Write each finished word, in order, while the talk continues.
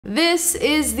This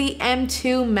is the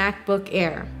M2 MacBook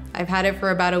Air. I've had it for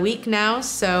about a week now,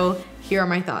 so here are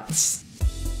my thoughts.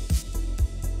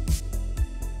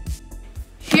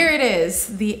 Here it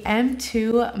is, the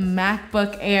M2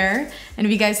 MacBook Air. And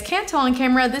if you guys can't tell on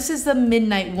camera, this is the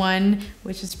midnight one,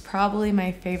 which is probably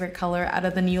my favorite color out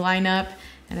of the new lineup.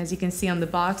 And as you can see on the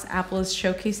box, Apple is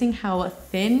showcasing how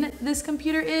thin this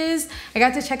computer is. I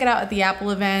got to check it out at the Apple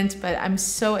event, but I'm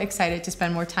so excited to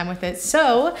spend more time with it.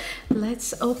 So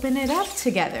let's open it up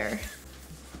together.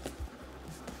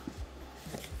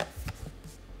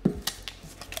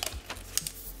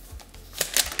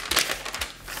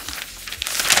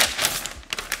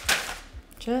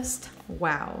 Just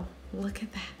wow, look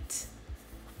at that.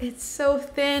 It's so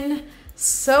thin,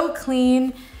 so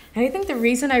clean. And I think the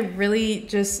reason I really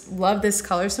just love this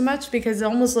color so much because it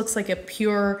almost looks like a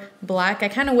pure black. I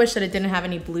kind of wish that it didn't have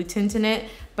any blue tint in it,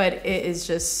 but it is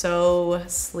just so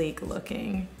sleek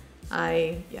looking.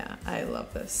 I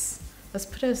love this. Let's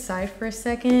put it aside for a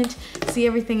second, see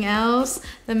everything else.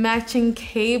 The matching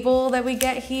cable that we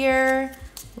get here.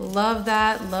 Love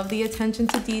that, love the attention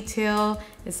to detail.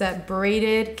 It's that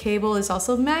braided cable. It's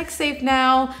also MagSafe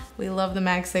now. We love the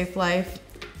MagSafe life.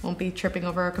 Won't be tripping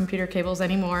over our computer cables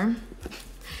anymore.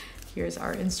 Here's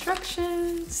our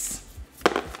instructions.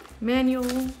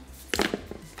 Manual.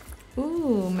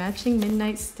 Ooh, matching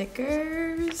midnight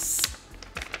stickers.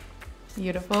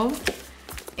 Beautiful.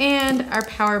 And our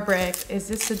power brick. Is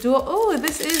this the dual? Oh,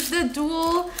 this is the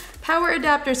dual power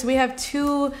adapter. So we have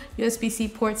two USB-C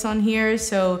ports on here,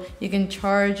 so you can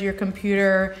charge your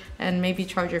computer and maybe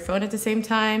charge your phone at the same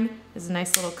time. It's a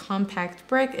nice little compact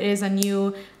brick. It is a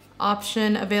new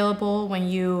option available when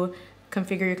you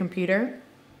configure your computer.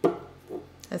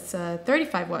 That's a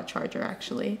 35-watt charger,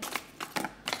 actually.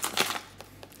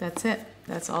 That's it.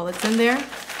 That's all that's in there.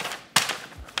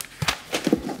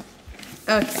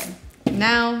 Okay,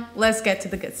 now let's get to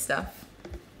the good stuff.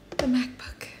 The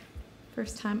MacBook.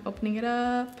 First time opening it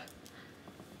up.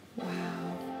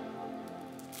 Wow.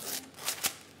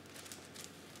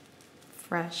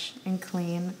 Fresh and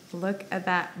clean. Look at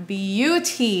that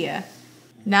beauty.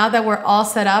 Now that we're all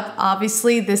set up,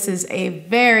 obviously this is a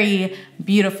very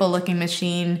beautiful looking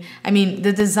machine. I mean,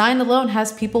 the design alone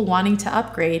has people wanting to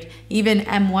upgrade, even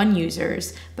M1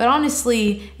 users. But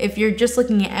honestly, if you're just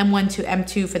looking at M1 to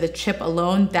M2 for the chip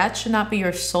alone, that should not be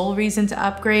your sole reason to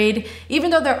upgrade. Even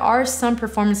though there are some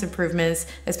performance improvements,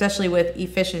 especially with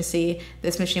efficiency,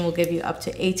 this machine will give you up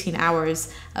to 18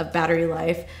 hours of battery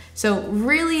life. So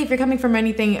really, if you're coming from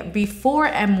anything before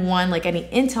M1, like any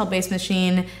Intel-based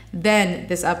machine, then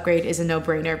this upgrade is a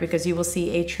no-brainer because you will see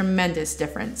a tremendous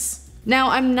difference.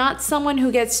 Now, I'm not someone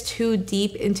who gets too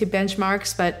deep into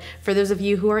benchmarks, but for those of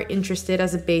you who are interested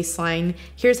as a baseline,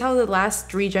 here's how the last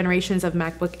 3 generations of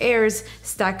MacBook Airs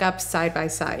stack up side by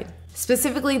side.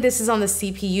 Specifically, this is on the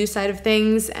CPU side of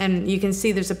things, and you can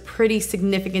see there's a pretty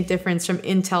significant difference from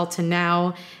Intel to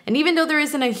now. And even though there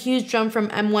isn't a huge jump from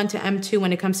M1 to M2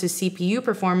 when it comes to CPU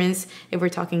performance, if we're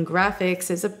talking graphics,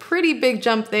 it's a pretty big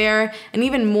jump there, and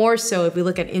even more so if we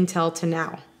look at Intel to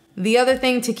now. The other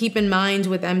thing to keep in mind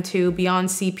with M2 beyond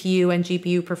CPU and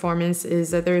GPU performance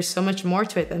is that there's so much more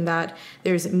to it than that.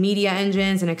 There's media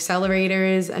engines and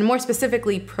accelerators, and more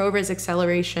specifically ProRes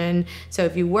acceleration. So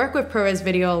if you work with ProRes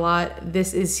video a lot,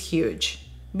 this is huge.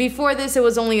 Before this, it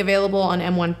was only available on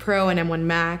M1 Pro and M1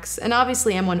 Max, and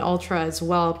obviously M1 Ultra as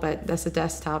well, but that's a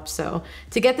desktop. So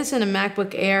to get this in a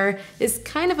MacBook Air is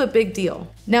kind of a big deal.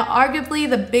 Now, arguably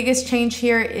the biggest change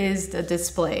here is the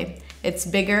display. It's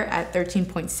bigger at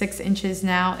 13.6 inches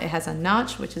now. It has a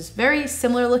notch, which is very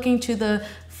similar looking to the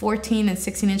 14 and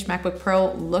 16-inch MacBook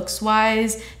Pro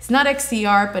looks-wise. It's not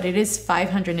XDR, but it is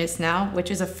 500 nits now, which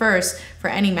is a first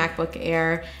for any MacBook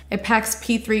Air. It packs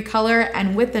P3 color,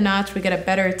 and with the notch, we get a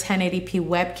better 1080p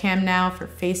webcam now for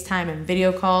FaceTime and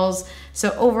video calls.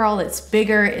 So overall, it's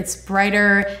bigger, it's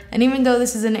brighter, and even though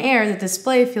this is an Air, the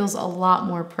display feels a lot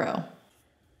more pro.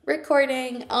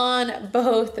 Recording on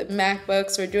both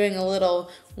MacBooks. We're doing a little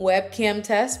webcam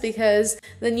test because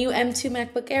the new M2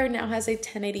 MacBook Air now has a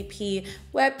 1080p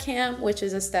webcam, which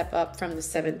is a step up from the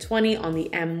 720 on the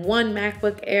M1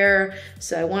 MacBook Air.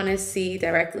 So I want to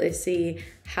directly see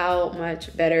how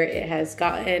much better it has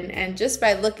gotten. And just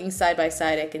by looking side by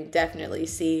side, I can definitely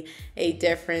see a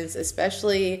difference,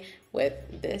 especially with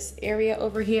this area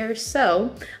over here.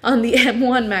 So on the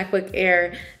M1 MacBook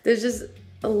Air, there's just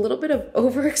a little bit of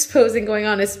overexposing going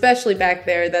on, especially back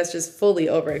there. That's just fully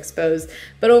overexposed.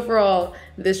 But overall,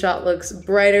 this shot looks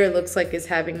brighter. It looks like it's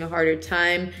having a harder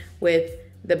time with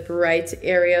the bright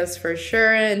areas for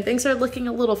sure. And things are looking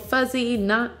a little fuzzy,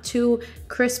 not too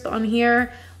crisp on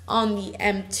here. On the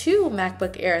M2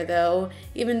 MacBook Air though,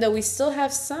 even though we still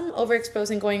have some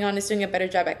overexposing going on, it's doing a better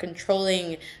job at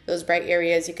controlling those bright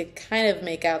areas. You could kind of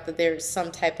make out that there's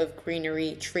some type of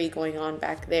greenery tree going on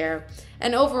back there.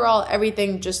 And overall,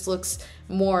 everything just looks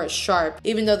more sharp.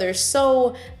 Even though there's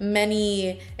so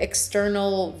many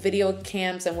external video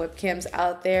cams and webcams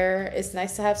out there, it's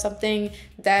nice to have something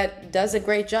that does a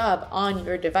great job on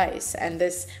your device. And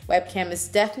this webcam is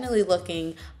definitely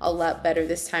looking a lot better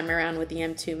this time around with the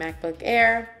M2 MacBook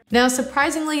Air. Now,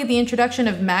 surprisingly, the introduction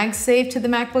of MagSafe to the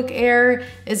MacBook Air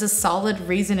is a solid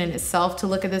reason in itself to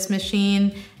look at this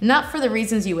machine. Not for the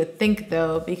reasons you would think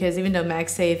though, because even though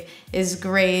MagSafe is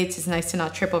great, it's nice to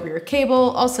not trip over your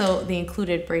cable. Also, the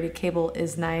included braided cable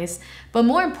is nice. But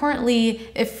more importantly,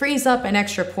 it frees up an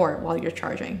extra port while you're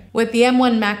charging. With the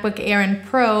M1 MacBook Air and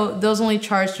Pro, those only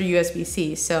charge through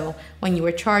USB-C. So when you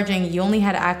were charging, you only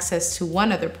had access to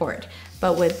one other port.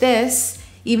 But with this,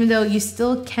 even though you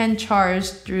still can charge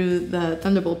through the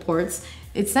Thunderbolt ports,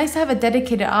 it's nice to have a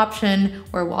dedicated option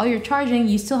where while you're charging,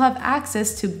 you still have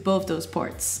access to both those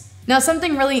ports. Now,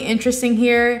 something really interesting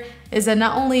here is that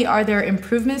not only are there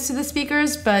improvements to the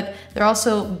speakers, but they're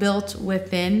also built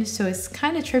within. So it's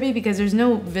kind of trippy because there's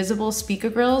no visible speaker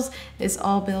grills. It's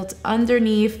all built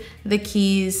underneath the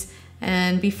keys.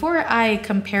 And before I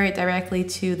compare it directly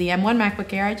to the M1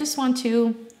 MacBook Air, I just want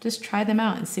to try them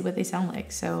out and see what they sound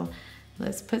like. So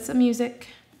let's put some music.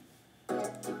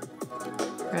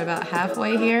 We're about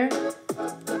halfway here.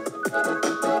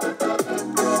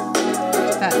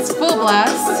 That's full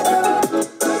blast.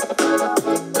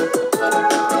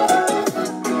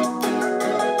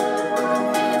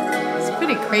 It's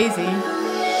pretty crazy.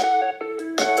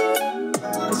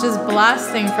 It's just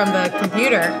blasting from the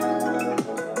computer.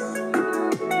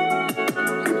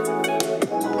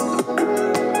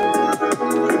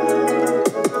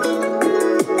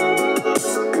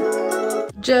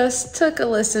 Just took a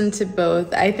listen to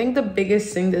both. I think the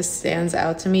biggest thing that stands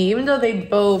out to me, even though they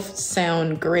both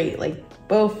sound great, like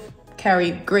both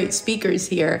carry great speakers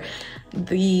here,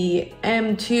 the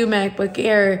M2 MacBook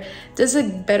Air does a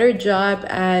better job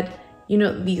at, you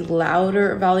know, the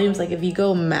louder volumes. Like if you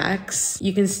go max,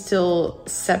 you can still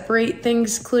separate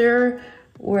things clearer.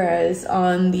 Whereas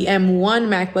on the M1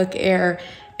 MacBook Air,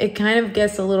 it kind of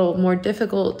gets a little more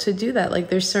difficult to do that. Like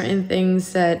there's certain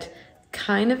things that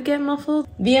kind of get muffled.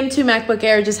 The M2 MacBook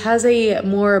Air just has a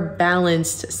more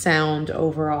balanced sound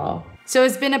overall. So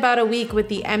it's been about a week with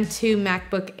the M2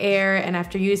 MacBook Air, and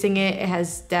after using it, it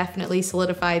has definitely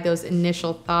solidified those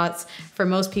initial thoughts. For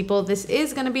most people, this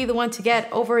is gonna be the one to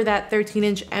get over that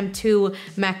 13-inch M2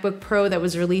 MacBook Pro that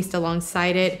was released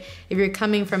alongside it. If you're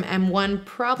coming from M1,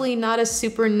 probably not a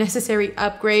super necessary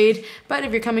upgrade, but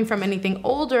if you're coming from anything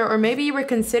older, or maybe you were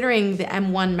considering the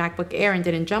M1 MacBook Air and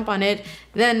didn't jump on it,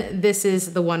 then this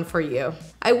is the one for you.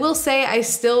 I will say I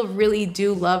still really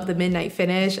do love the midnight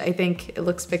finish. I think it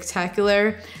looks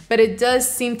spectacular, but it does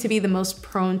seem to be the most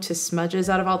prone to smudges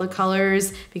out of all the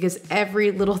colors because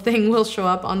every little thing will show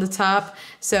up on the top.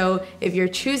 So if you're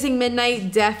choosing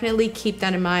midnight, definitely keep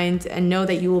that in mind and know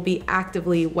that you will be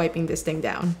actively wiping this thing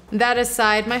down. That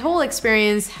aside, my whole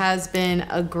experience has been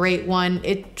a great one.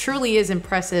 It truly is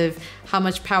impressive how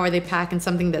much power they pack in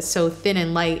something that's so thin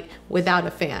and light without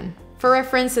a fan. For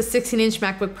reference, the 16-inch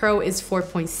MacBook Pro is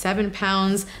 4.7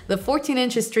 pounds, the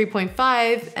 14-inch is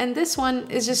 3.5, and this one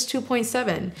is just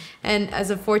 2.7. And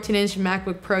as a 14-inch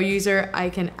MacBook Pro user,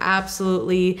 I can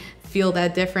absolutely feel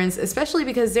that difference, especially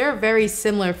because they're a very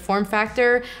similar form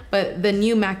factor, but the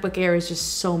new MacBook Air is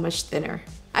just so much thinner.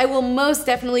 I will most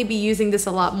definitely be using this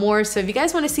a lot more, so if you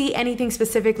guys want to see anything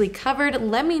specifically covered,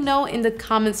 let me know in the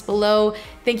comments below.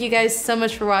 Thank you guys so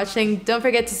much for watching. Don't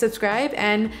forget to subscribe,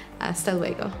 and hasta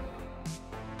luego.